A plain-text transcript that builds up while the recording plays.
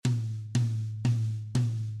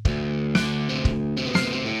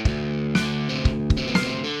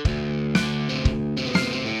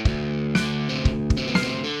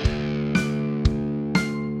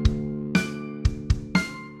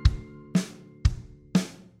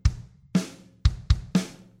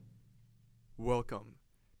Welcome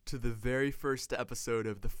to the very first episode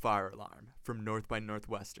of The Fire Alarm from North by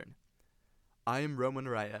Northwestern. I am Roman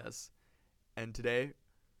Reyes, and today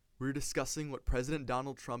we're discussing what President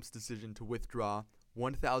Donald Trump's decision to withdraw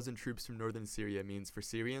 1,000 troops from northern Syria means for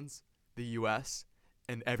Syrians, the U.S.,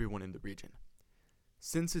 and everyone in the region.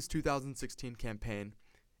 Since his 2016 campaign,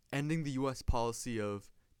 ending the U.S. policy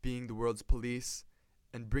of being the world's police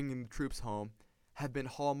and bringing the troops home have been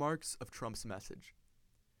hallmarks of Trump's message.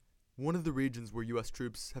 One of the regions where U.S.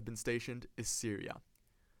 troops have been stationed is Syria.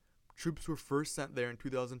 Troops were first sent there in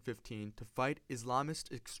 2015 to fight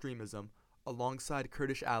Islamist extremism alongside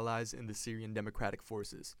Kurdish allies in the Syrian Democratic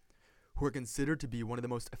Forces, who are considered to be one of the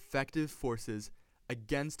most effective forces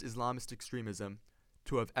against Islamist extremism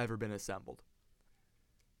to have ever been assembled.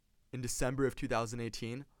 In December of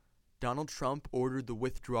 2018, Donald Trump ordered the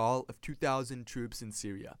withdrawal of 2,000 troops in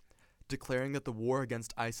Syria, declaring that the war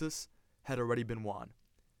against ISIS had already been won.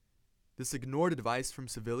 This ignored advice from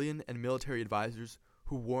civilian and military advisors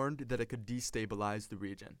who warned that it could destabilize the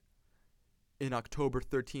region. In October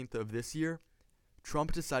 13th of this year,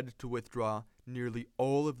 Trump decided to withdraw nearly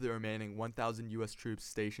all of the remaining 1,000 U.S. troops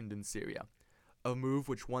stationed in Syria, a move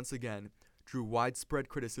which once again drew widespread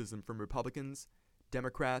criticism from Republicans,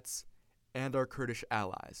 Democrats, and our Kurdish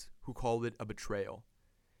allies, who called it a betrayal.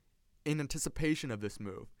 In anticipation of this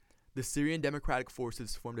move, the Syrian Democratic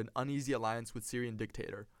Forces formed an uneasy alliance with Syrian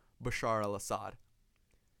dictator Bashar al-Assad.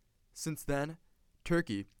 Since then,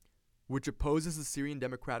 Turkey, which opposes the Syrian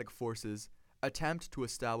Democratic Forces' attempt to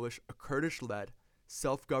establish a Kurdish-led,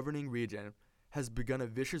 self-governing region, has begun a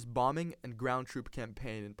vicious bombing and ground troop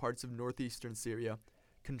campaign in parts of northeastern Syria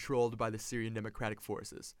controlled by the Syrian Democratic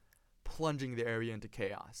Forces, plunging the area into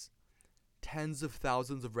chaos. Tens of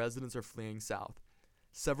thousands of residents are fleeing south.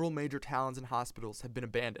 Several major towns and hospitals have been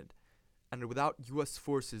abandoned, and without U.S.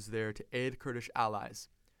 forces there to aid Kurdish allies,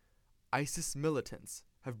 ISIS militants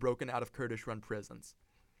have broken out of Kurdish-run prisons.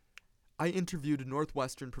 I interviewed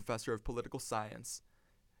Northwestern professor of political science,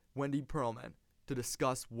 Wendy Perlman, to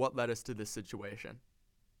discuss what led us to this situation.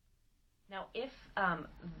 Now, if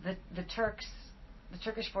the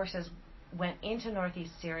Turkish forces went into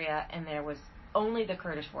northeast Syria and there was only the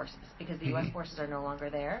Kurdish forces, because the U.S. forces are no longer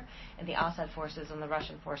there, and the Assad forces and the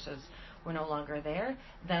Russian forces were no longer there,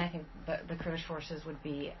 then I think the Kurdish forces would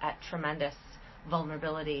be at tremendous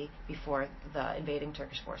vulnerability before the invading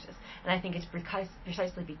Turkish forces. And I think it's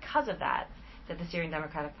precisely because of that the Syrian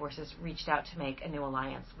Democratic Forces reached out to make a new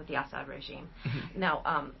alliance with the Assad regime.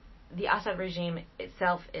 Now, the Assad regime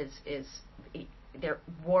itself they're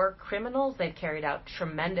war criminals. They've carried out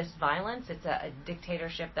tremendous violence. It's a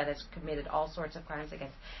dictatorship that has committed all sorts of crimes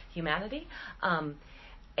against humanity. And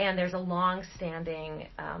there's a long-standing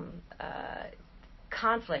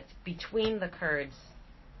conflict between the Kurds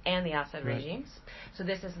and the Assad regimes. So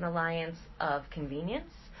this is an alliance of convenience.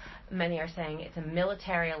 Many are saying it's a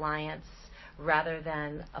military alliance rather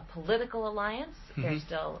than a political alliance. There's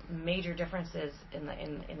still major differences in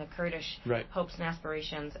the Kurdish hopes and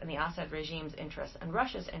aspirations and the Assad regime's interests and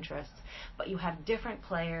Russia's interests, but you have different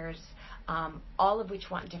players, all of which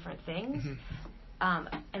want different things,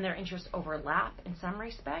 and their interests overlap in some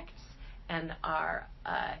respects and are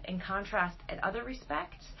in contrast in other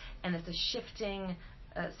respects, and it's a shifting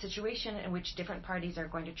situation in which different parties are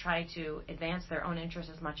going to try to advance their own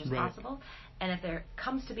interests as much as possible. And if there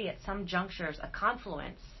comes to be at some junctures a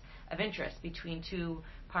confluence of interest between two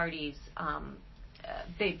parties,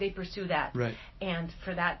 they pursue that. And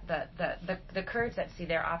for that, the Kurds that see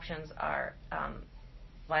their options are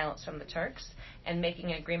violence from the Turks and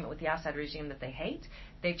making an agreement with the Assad regime that they hate.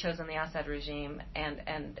 They've chosen the Assad regime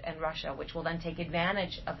and Russia, which will then take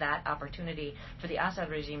advantage of that opportunity for the Assad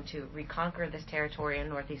regime to reconquer this territory in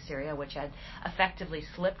northeast Syria, which had effectively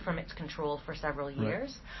slipped from its control for several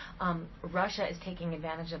years. Russia is taking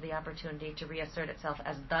advantage of the opportunity to reassert itself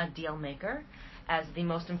as the deal maker, as the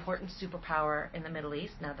most important superpower in the Middle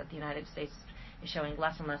East, now that the United States is showing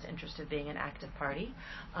less and less interest in being an active party.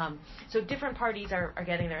 So different parties are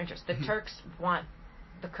getting their interest. The Turks want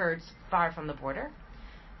the Kurds far from the border.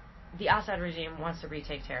 The Assad regime wants to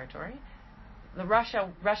retake territory. Russia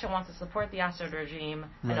wants to support the Assad regime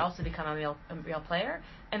and also become a real player,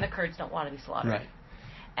 and the Kurds don't want to be slaughtered.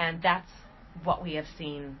 And that's what we have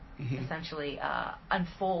seen essentially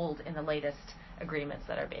unfold in the latest agreements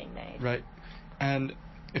that are being made. And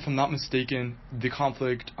if I'm not mistaken, the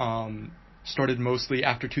conflict started mostly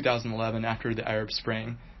after 2011, after the Arab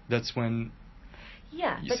Spring. That's when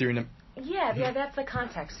Yeah, that's the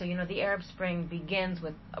context. So, the Arab Spring begins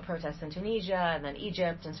with a protest in Tunisia and then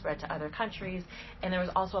Egypt and spread to other countries. And there was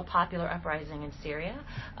also a popular uprising in Syria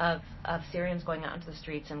of Syrians going out into the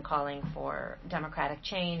streets and calling for democratic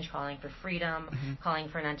change, calling for freedom, calling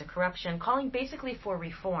for an end to corruption, calling basically for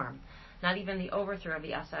reform. Not even the overthrow of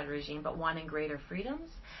the Assad regime, but wanting greater freedoms.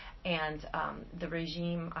 And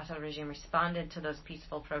the Assad regime responded to those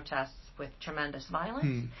peaceful protests with tremendous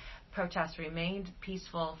violence. Protests remained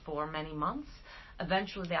peaceful for many months.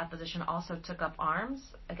 Eventually, the opposition also took up arms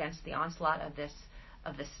against the onslaught of this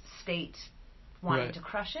state wanting to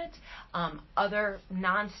crush it. Other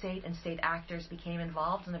non-state and state actors became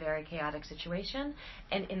involved in a very chaotic situation.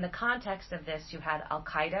 And in the context of this, you had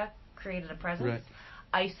Al-Qaeda created a presence.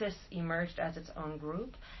 ISIS emerged as its own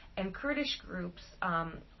group. And Kurdish groups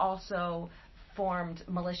also formed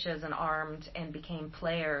militias and armed and became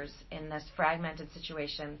players in this fragmented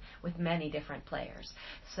situation with many different players.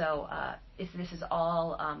 So this is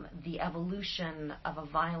all the evolution of a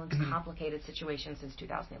violent, complicated situation since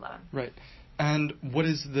 2011. Right. And what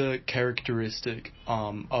is the characteristic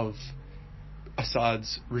of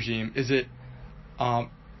Assad's regime? Is it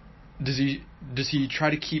does he try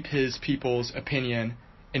to keep his people's opinion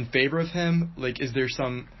in favor of him? Like, is there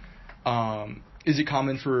some is it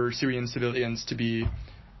common for Syrian civilians to be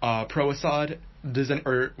pro-Assad?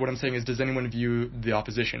 Or what I'm saying is, does anyone view the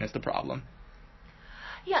opposition as the problem?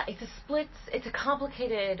 Yeah, it's a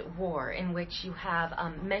complicated war in which you have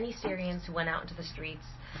many Syrians who went out into the streets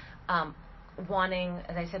wanting,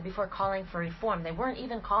 as I said before, calling for reform. They weren't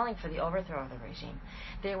even calling for the overthrow of the regime.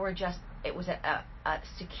 It was a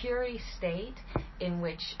security state in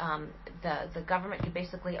which the government could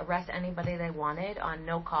basically arrest anybody they wanted on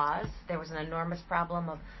no cause. There was an enormous problem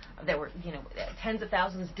of there were tens of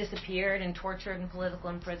thousands disappeared and tortured in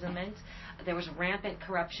political imprisonment. There was rampant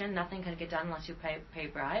corruption. Nothing could get done unless you pay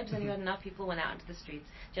bribes. And you had enough people who went out into the streets,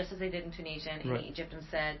 just as they did in Tunisia and in Egypt, and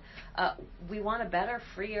said, we want a better,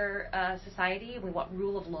 freer society. We want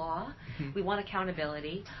rule of law. We want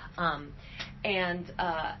accountability. And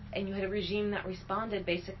you had a regime that responded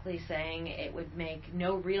basically saying it would make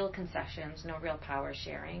no real concessions, no real power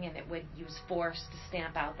sharing, and it would use force to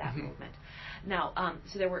stamp out that movement. Now,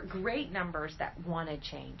 so there were great numbers that wanted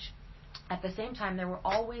change. At the same time, there were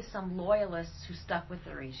always some loyalists who stuck with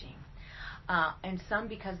the regime, and some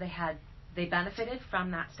because they benefited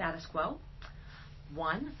from that status quo.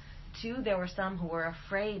 One. Two, there were some who were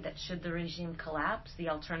afraid that should the regime collapse, the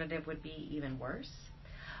alternative would be even worse.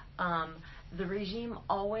 The regime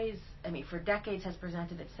always, for decades, has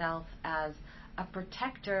presented itself as a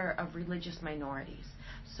protector of religious minorities.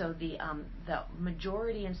 So the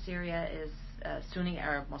majority in Syria is Sunni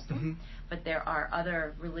Arab Muslim, but there are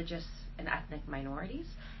other religious and ethnic minorities.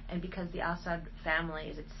 And because the Assad family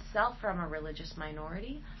is itself from a religious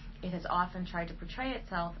minority, it has often tried to portray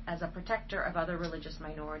itself as a protector of other religious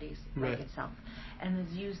minorities like itself, and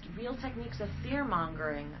has used real techniques of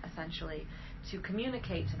fear-mongering, essentially, to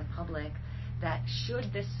communicate to the public that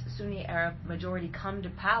should this Sunni Arab majority come to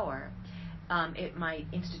power, it might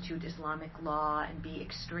institute Islamic law and be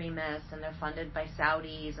extremist, and they're funded by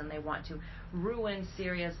Saudis, and they want to ruin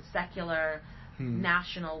Syria's secular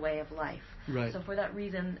national way of life. So for that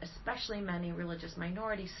reason, especially many religious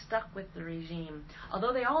minorities stuck with the regime,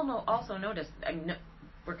 although they also noticed,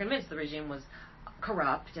 were convinced the regime was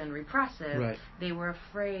corrupt and repressive. They were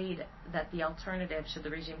afraid that the alternative, should the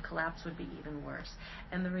regime collapse, would be even worse.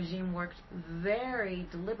 And the regime worked very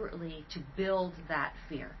deliberately to build that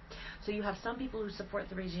fear. So you have some people who support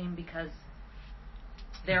the regime because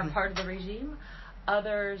they're part of the regime,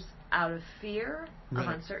 others out of fear of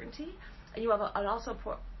uncertainty. And you have also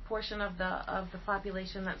portion of the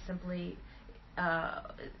population that simply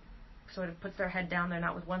sort of puts their head down. They're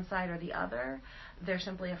not with one side or the other. They're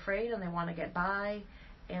simply afraid and they want to get by,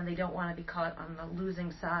 and they don't want to be caught on the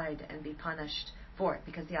losing side and be punished for it,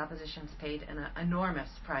 because the opposition's paid an enormous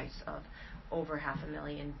price of over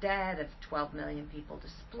 500,000 dead, of 12 million people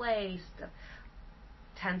displaced, of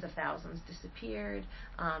tens of thousands disappeared.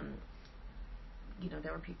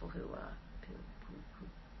 There were people who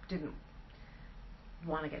didn't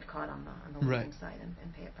want to get caught on the losing side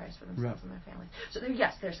and pay a price for themselves and their families.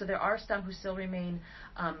 So there are some who still remain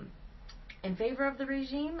in favor of the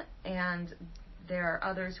regime, and there are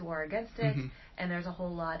others who are against it, and there's a whole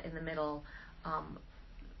lot in the middle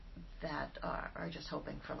that are just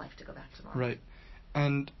hoping for life to go back to normal.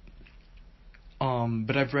 And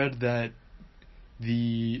but I've read that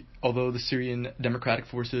although the Syrian Democratic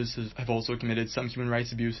Forces have also committed some human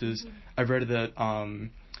rights abuses, I've read that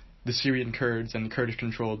the Syrian Kurds and the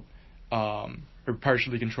Kurdish-controlled or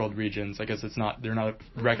partially controlled regions, I guess they're not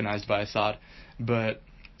recognized by Assad, but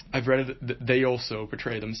I've read that they also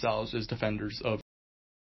portray themselves as defenders of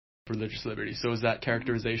religious liberty. So is that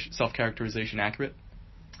self-characterization accurate?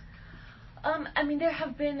 I mean, there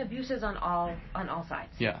have been abuses on all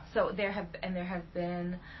sides. Yeah. So there have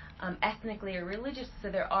been ethnically or religious. So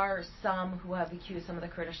there are some who have accused some of the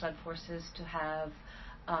Kurdish-led forces to have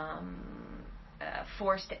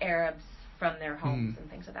forced Arabs from their homes and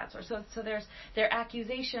things of that sort. So there are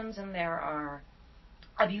accusations and there are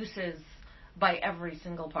abuses by every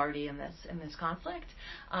single party in this conflict.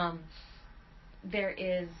 There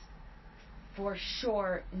is, for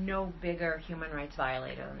sure, no bigger human rights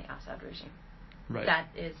violator than the Assad regime. Right. That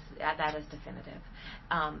is definitive.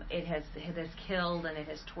 It has killed and it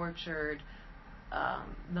has tortured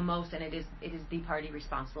the most, and it is the party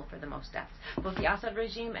responsible for the most deaths. Both the Assad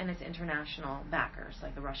regime and its international backers,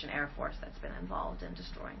 like the Russian Air Force, that's been involved in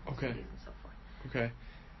destroying cities and so forth. Okay.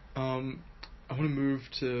 I want to move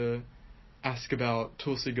to ask about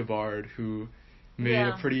Tulsi Gabbard, who made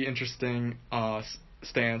a pretty interesting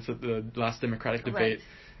stance at the last Democratic debate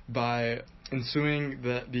by ensuing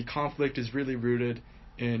that the conflict is really rooted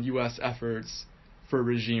in U.S. efforts for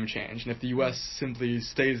regime change. And if the U.S. simply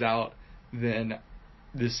stays out, then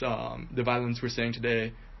this the violence we're seeing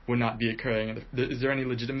today would not be occurring. Is there any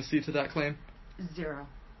legitimacy to that claim? Zero.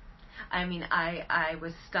 I mean, I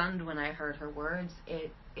was stunned when I heard her words.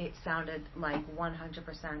 It sounded like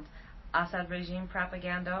 100% Assad regime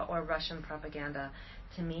propaganda or Russian propaganda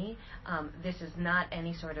to me. This is not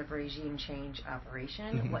any sort of regime change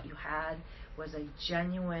operation. Mm-hmm. What you had was a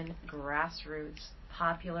genuine grassroots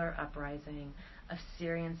popular uprising of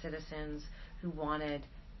Syrian citizens who wanted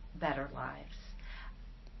better lives.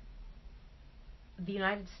 The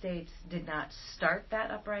United States did not start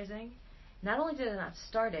that uprising. Not only did it not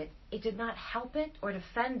start it, it did not help it or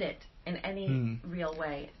defend it in any real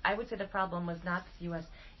way. I would say the problem was not that the U.S.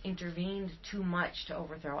 intervened too much to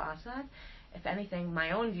overthrow Assad. If anything,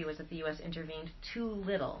 my own view is that the U.S. intervened too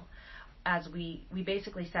little, as we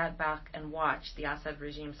basically sat back and watched the Assad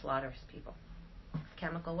regime slaughter his people.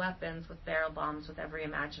 Chemical weapons, with barrel bombs, with every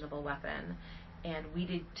imaginable weapon. And we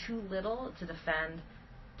did too little to defend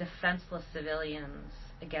defenseless civilians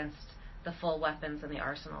against the full weapons and the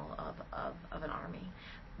arsenal of an army.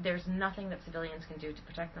 There's nothing that civilians can do to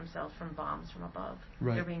protect themselves from bombs from above.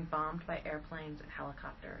 Right. They're being bombed by airplanes and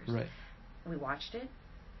helicopters. Right. We watched it.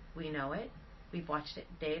 We know it. We've watched it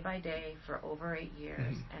day by day for over 8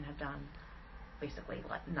 years and have done basically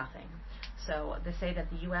nothing. So to say that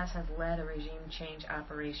the U.S. has led a regime change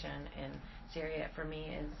operation in Syria, for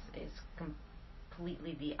me, is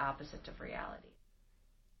completely the opposite of reality.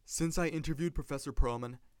 Since I interviewed Professor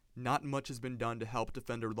Perlman, not much has been done to help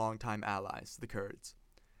defend our longtime allies, the Kurds.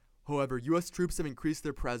 However, U.S. troops have increased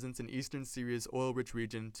their presence in eastern Syria's oil-rich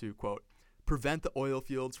region to, quote, prevent the oil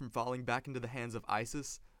fields from falling back into the hands of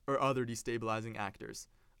ISIS or other destabilizing actors,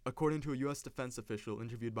 according to a U.S. defense official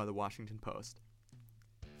interviewed by the Washington Post.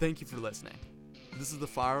 Thank you for listening. This is the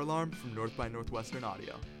Fire Alarm from North by Northwestern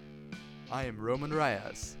Audio. I am Roman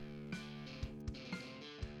Reyes.